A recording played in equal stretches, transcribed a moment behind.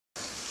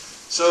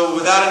So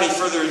without any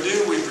further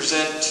ado, we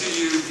present to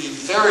you the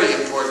very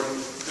important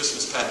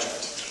Christmas pageant.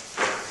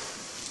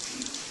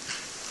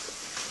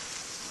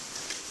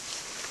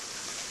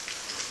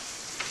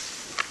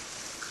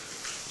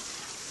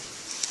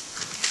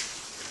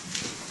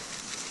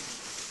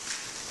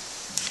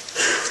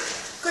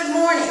 Good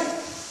morning.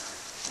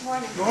 Good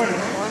morning. Good morning.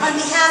 On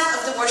behalf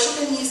of the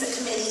Worship and Music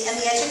Committee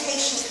and the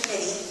Education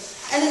Committee,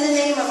 and in the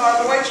name of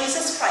our Lord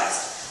Jesus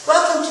Christ,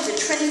 welcome to the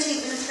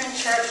Trinity Lutheran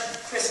Church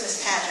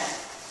Christmas Pageant.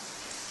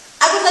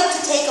 I would like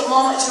to take a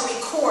moment to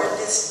record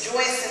this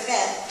joyous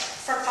event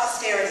for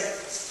posterity.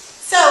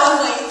 So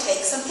I'm going to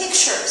take some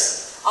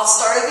pictures. I'll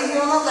start over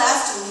here on the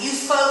left, and you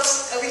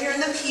folks over here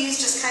in the pews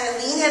just kind of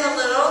lean in a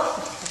little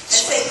and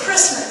say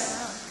Christmas.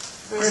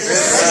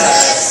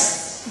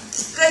 Christmas.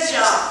 Good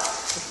job.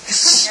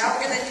 Now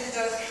we're going to do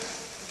the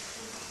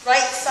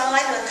right side,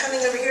 and I'm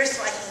coming over here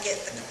so I can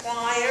get the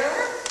choir.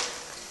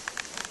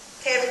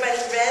 Okay, everybody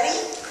ready?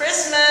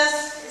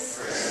 Christmas.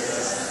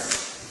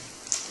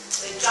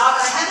 Good job.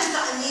 I haven't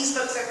gotten these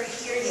folks over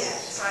here yet,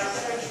 so I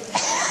better get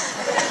that.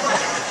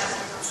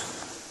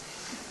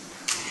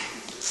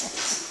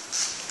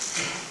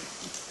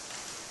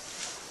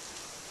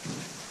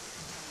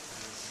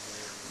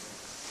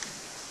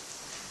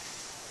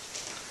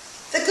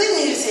 The good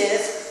news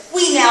is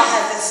we now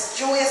have this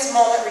joyous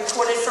moment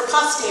recorded for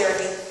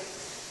posterity.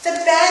 The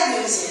bad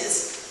news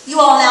is you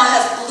all now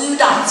have blue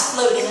dots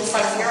floating in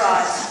front of your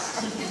eyes.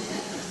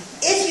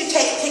 If you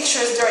take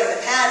pictures during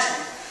the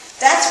pageant,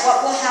 that's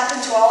what will happen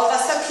to all of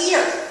us up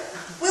here.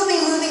 We'll be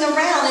moving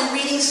around and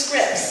reading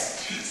scripts,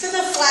 so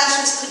the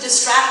flashes could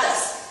distract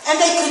us, and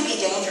they could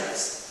be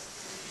dangerous.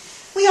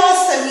 We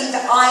also need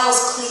the aisles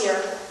clear,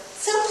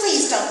 so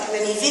please don't do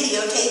any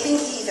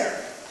videotaping either.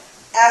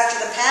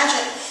 After the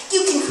pageant,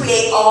 you can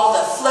create all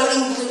the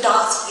floating blue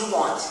dots you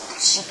want.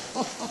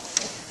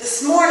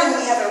 This morning,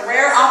 we have a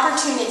rare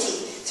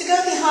opportunity to go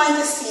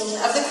behind the scene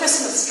of the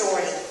Christmas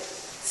story.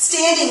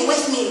 Standing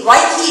with me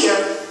right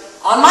here,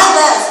 on my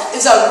left,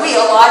 is a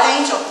real live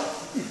angel.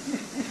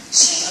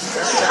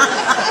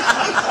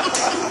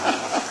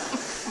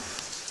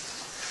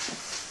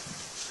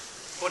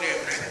 Good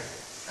evening,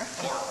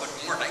 or good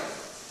morning,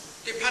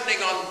 depending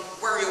on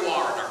where you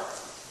are on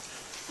Earth.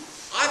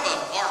 I'm an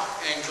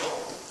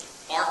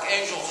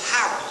Archangel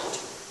Harold,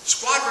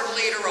 squadron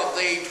leader of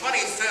the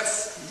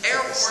 25th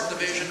Airborne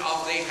Division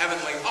of the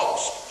Heavenly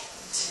Host.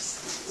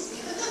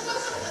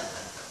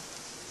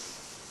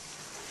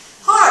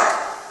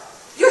 Hark!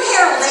 You're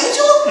Harold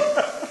Angel?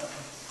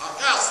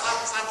 Yes,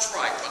 that's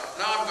right, but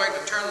now I'm going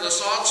to turn this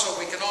on so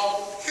we can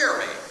all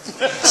hear me.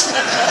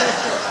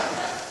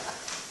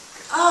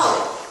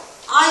 Oh,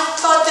 I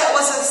thought that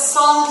was a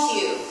song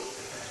cue.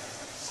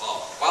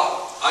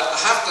 Well, I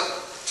have to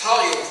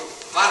tell you,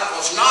 that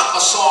was not a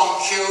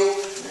song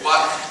cue,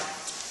 but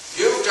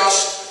you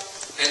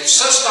just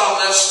insist on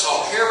this,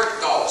 so here it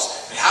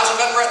goes. It hasn't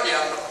been written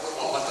yet, but we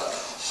won't let the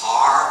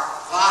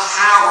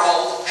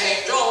Harold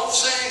Angel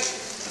sing.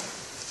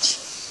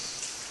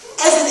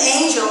 As an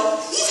angel,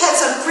 you've had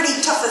some pretty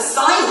tough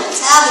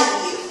assignments,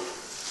 haven't you?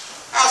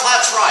 Yes,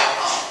 that's right.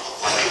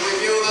 Let me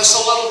review this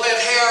a little bit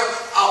here.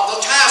 The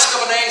task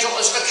of an angel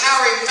is to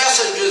carry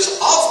messages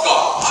of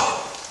God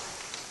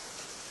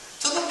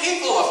to the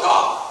people of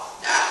God.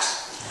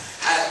 Yes.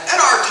 And in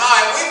our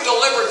time, we've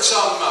delivered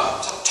some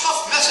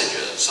tough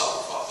messages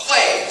of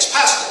plagues,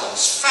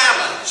 pestilence,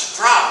 famines,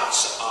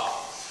 droughts,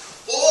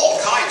 all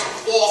kinds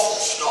of awful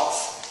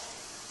stuff.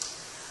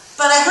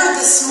 But I heard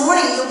this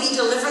morning you'll be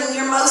delivering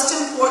your most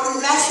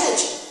important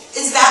message.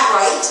 Is that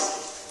right?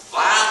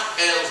 That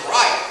is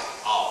right.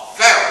 A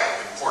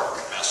very important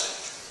message.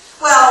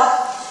 Well,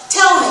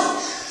 tell me,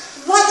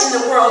 what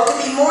in the world could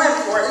be more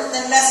important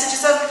than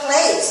messages of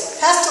plagues,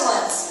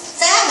 pestilence,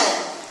 famine,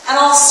 and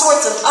all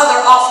sorts of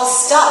other awful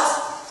stuff?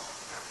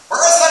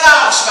 Birth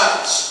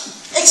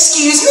announcements.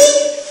 Excuse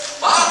me?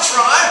 That's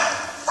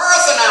right.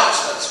 Birth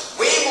announcements.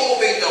 We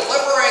will be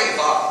delivering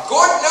the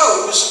good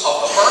news of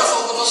the birth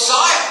of the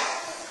Messiah.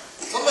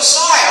 The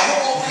Messiah who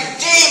will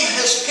redeem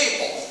his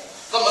people.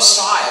 The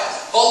Messiah,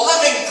 the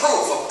living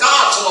proof of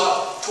God's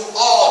love to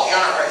all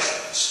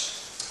generations.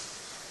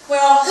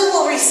 Well, who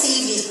will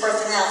receive these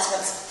birth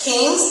announcements?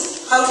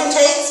 Kings,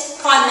 potentates,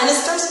 prime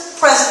ministers,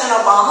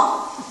 President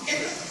Obama?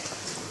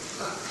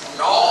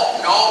 No.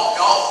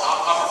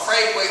 I'm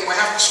afraid we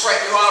have to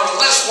straighten you out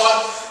on this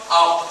one.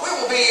 We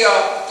will be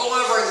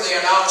delivering the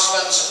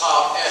announcements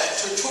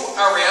to two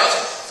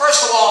areas.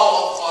 First of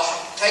all, we'll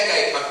take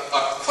a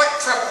quick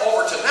trip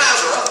over to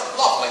Nazareth,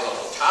 lovely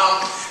little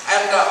town,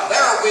 and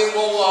there we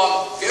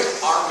will give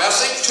our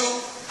message to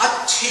a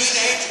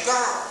teenage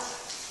girl.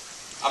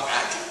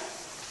 Imagine.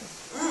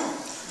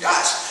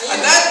 Yes.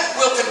 And then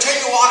we'll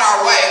continue on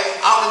our way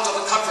out into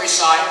the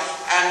countryside,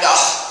 and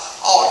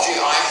oh gee,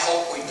 I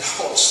hope we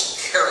don't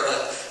scare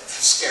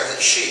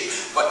the sheep.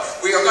 But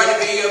we are going to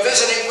be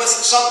visiting with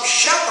some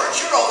shepherds,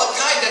 you know, the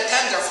kind that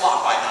tend their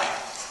flock by night.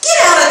 Get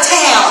out of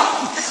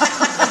town!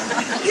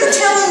 You're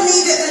telling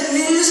me that the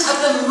news of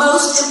the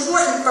most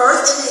important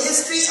birth in the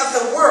history of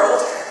the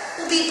world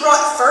will be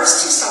brought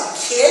first to some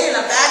kid in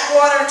a backwater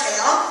Edgewater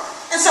town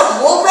and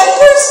some wool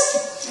breakers?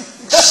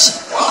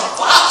 Well,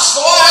 that's the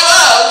way it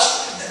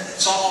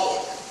is. So,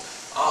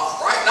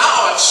 right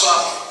now it's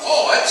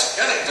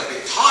getting to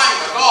be time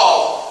to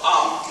go.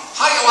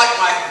 How do you like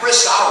my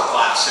wrist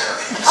hourglass here?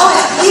 Oh,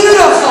 it's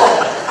beautiful.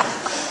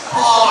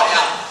 Oh,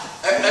 yeah.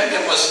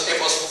 It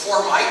was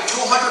for my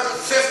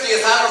 250th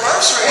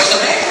anniversary as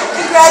an angel.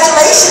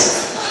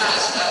 Congratulations.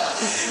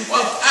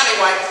 Well,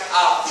 anyway,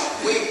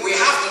 we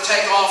have to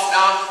take off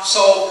now.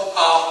 So,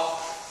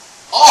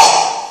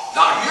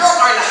 now you're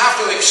going to have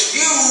to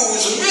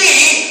excuse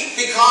me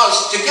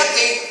because to get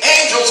the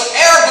angels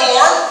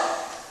airborne,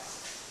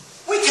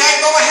 we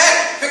can't go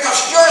ahead because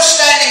you're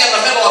standing in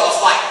the middle of the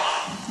flight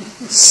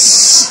line.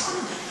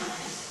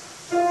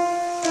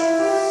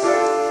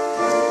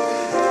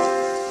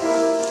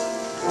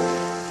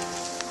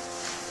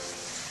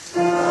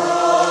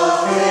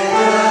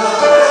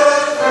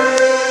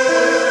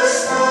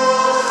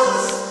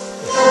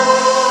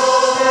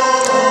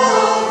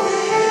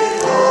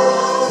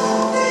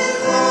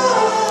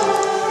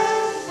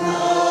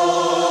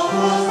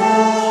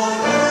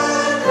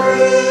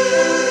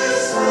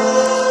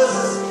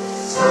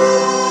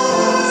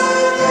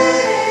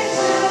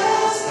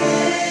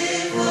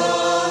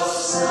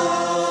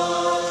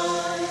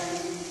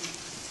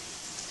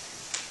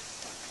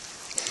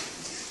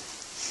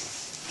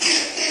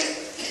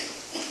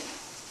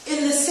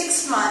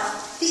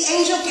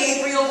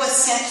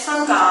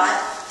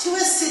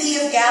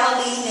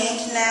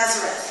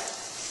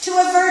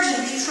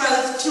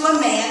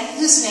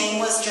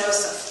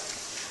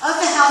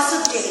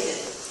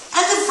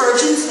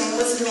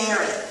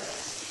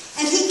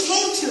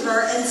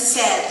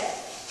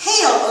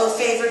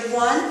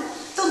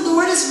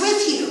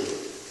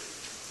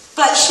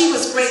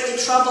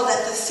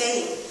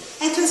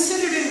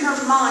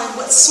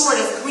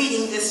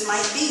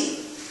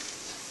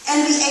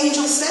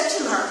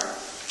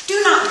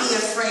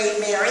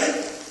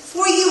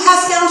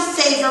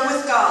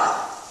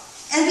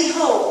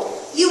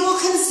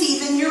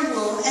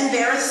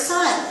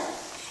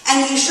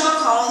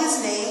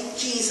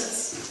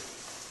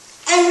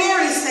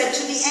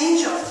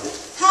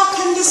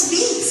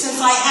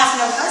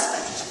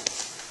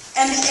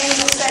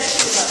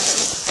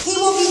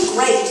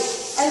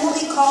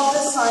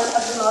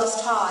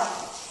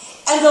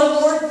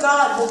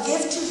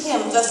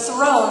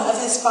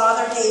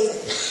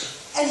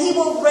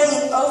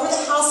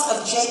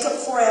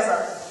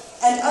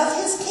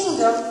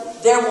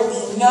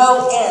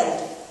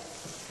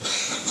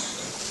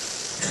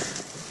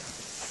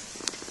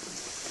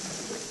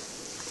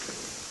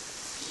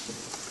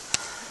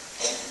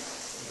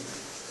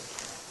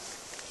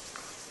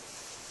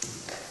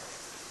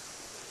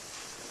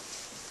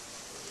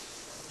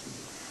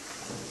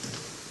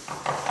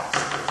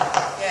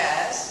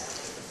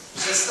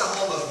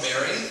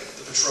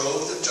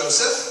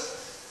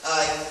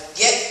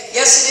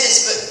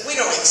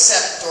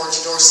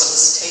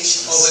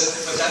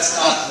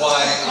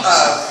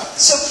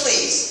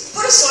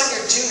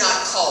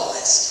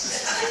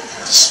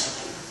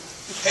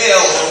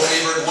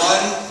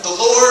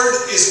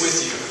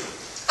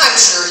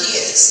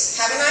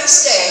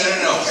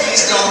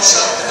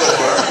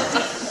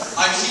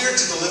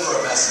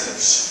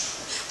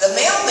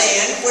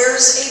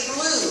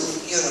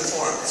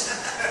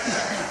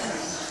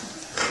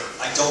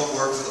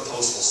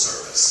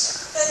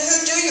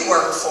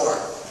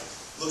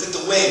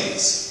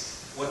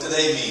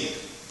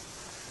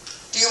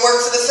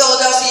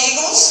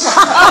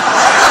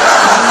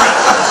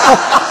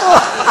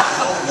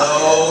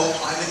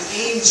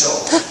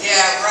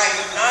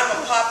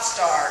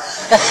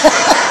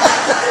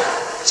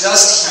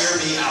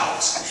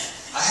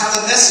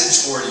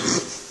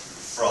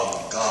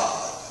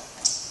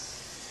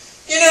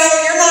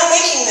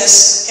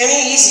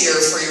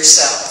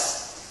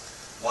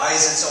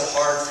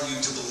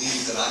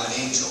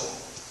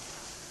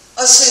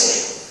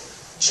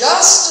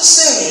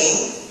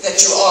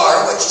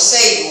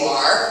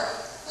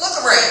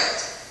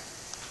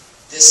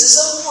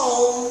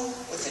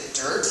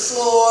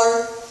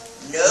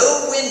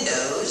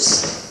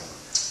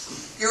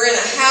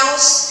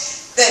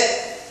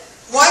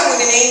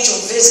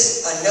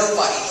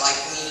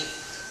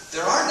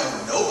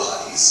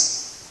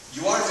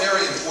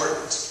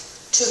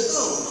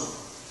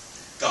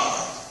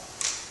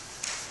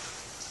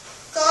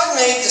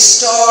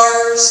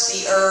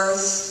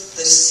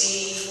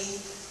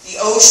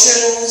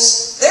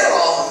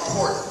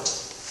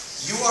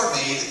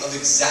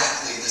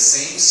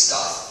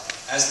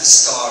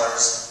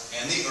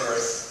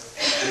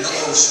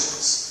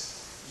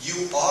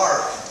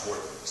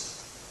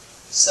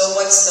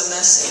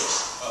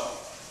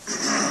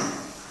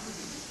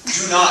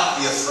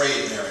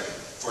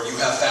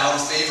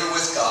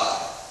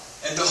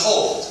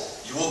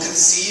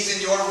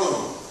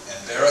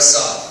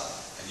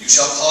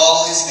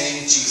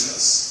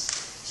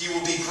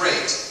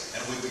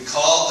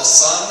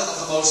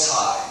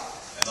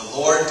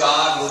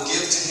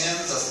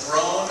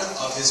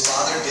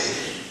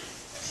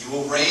 He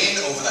will reign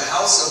over the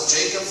house of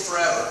Jacob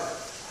forever,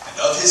 and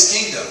of his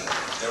kingdom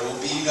there will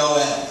be no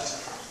end.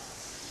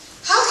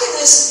 How can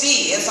this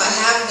be if I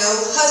have no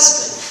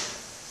husband?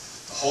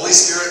 The Holy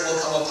Spirit will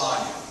come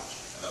upon you,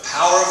 and the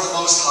power of the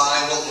Most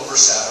High will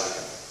overshadow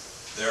you.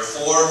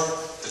 Therefore,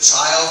 the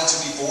child to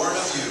be born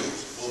of you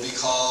will be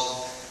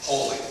called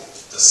Holy,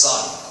 the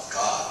Son of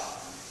God.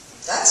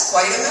 That's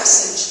quite a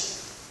message.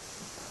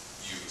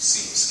 You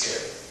seem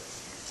scared.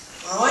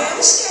 Oh, I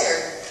am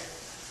scared,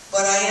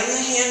 but I am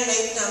the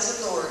handmaiden of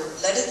the Lord.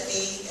 Let it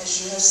be as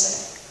you have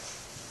said.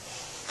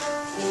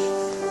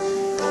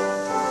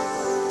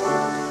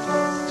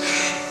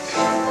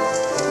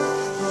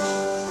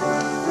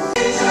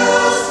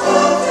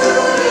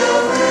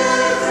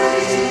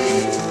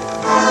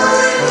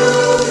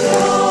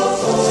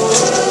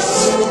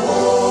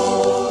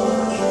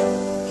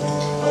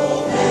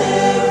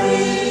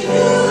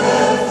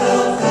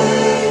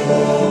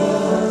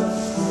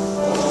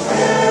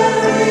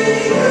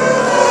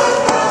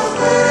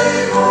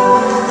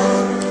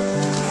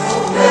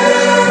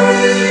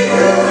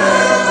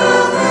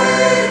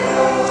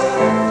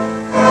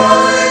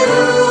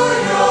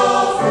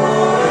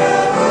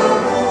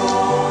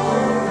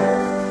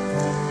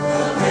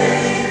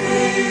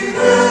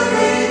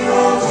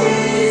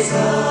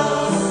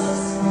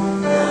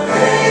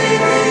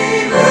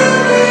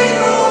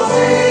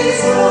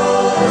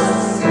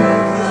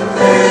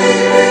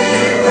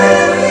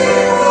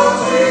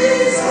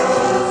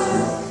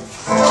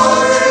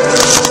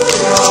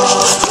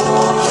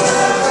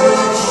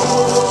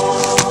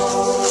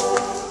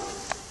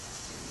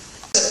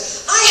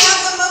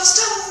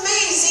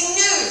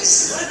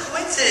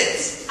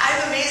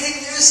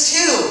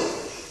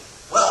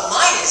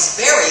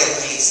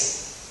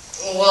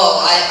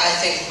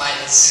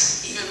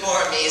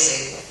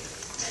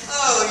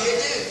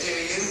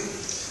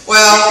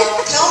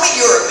 Well, tell me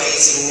your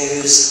amazing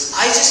news.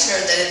 I just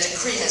heard that a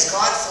decree has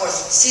gone forth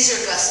from Caesar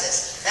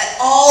Augustus that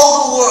all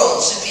the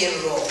world should be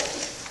enrolled.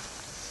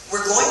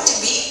 We're going to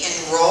be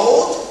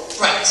enrolled?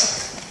 Right.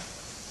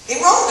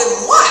 Enrolled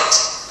in what?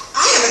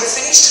 I haven't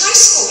finished high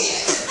school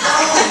yet.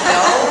 Oh,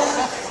 no.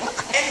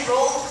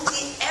 Enrolled with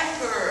the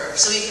emperor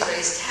so he can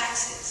raise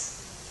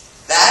taxes.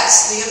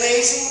 That's the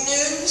amazing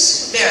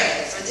news?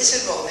 Mary, for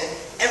this enrollment,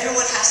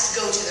 everyone has to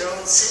go to their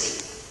own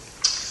city.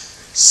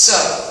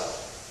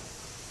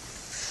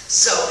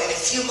 So in a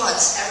few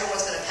months,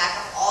 everyone's going to pack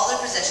up all their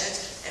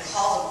possessions and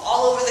haul them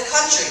all over the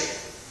country.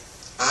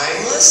 I'm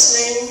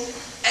listening.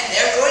 And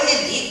they're going to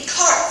need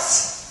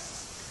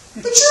carts.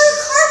 But you're a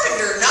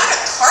carpenter, not a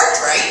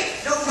cartwright.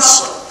 No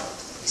problem.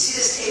 You see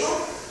this table?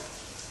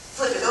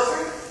 Flip it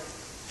over,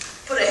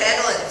 put a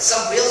handle and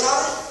some wheels on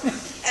it,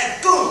 and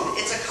boom,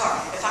 it's a cart.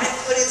 If I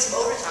put in some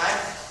overtime,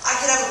 I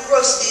could have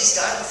groceries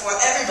done before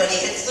everybody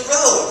hits the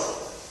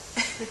road.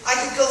 I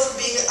could go from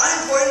being an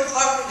unimportant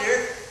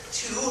carpenter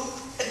to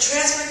a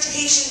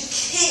transportation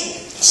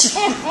king.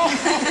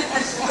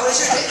 How was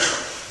your day?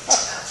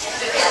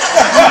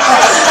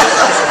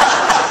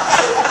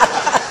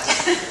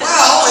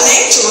 Well, an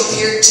angel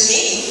appeared to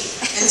me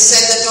and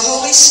said that the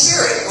Holy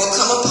Spirit will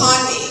come upon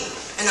me,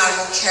 and I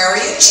will carry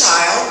a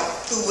child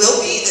who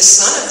will be the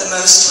Son of the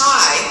Most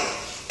High,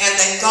 and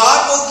that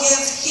God will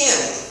give him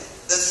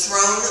the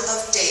throne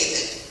of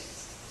David.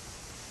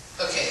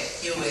 Okay,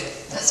 you win.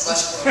 That's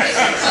much more right.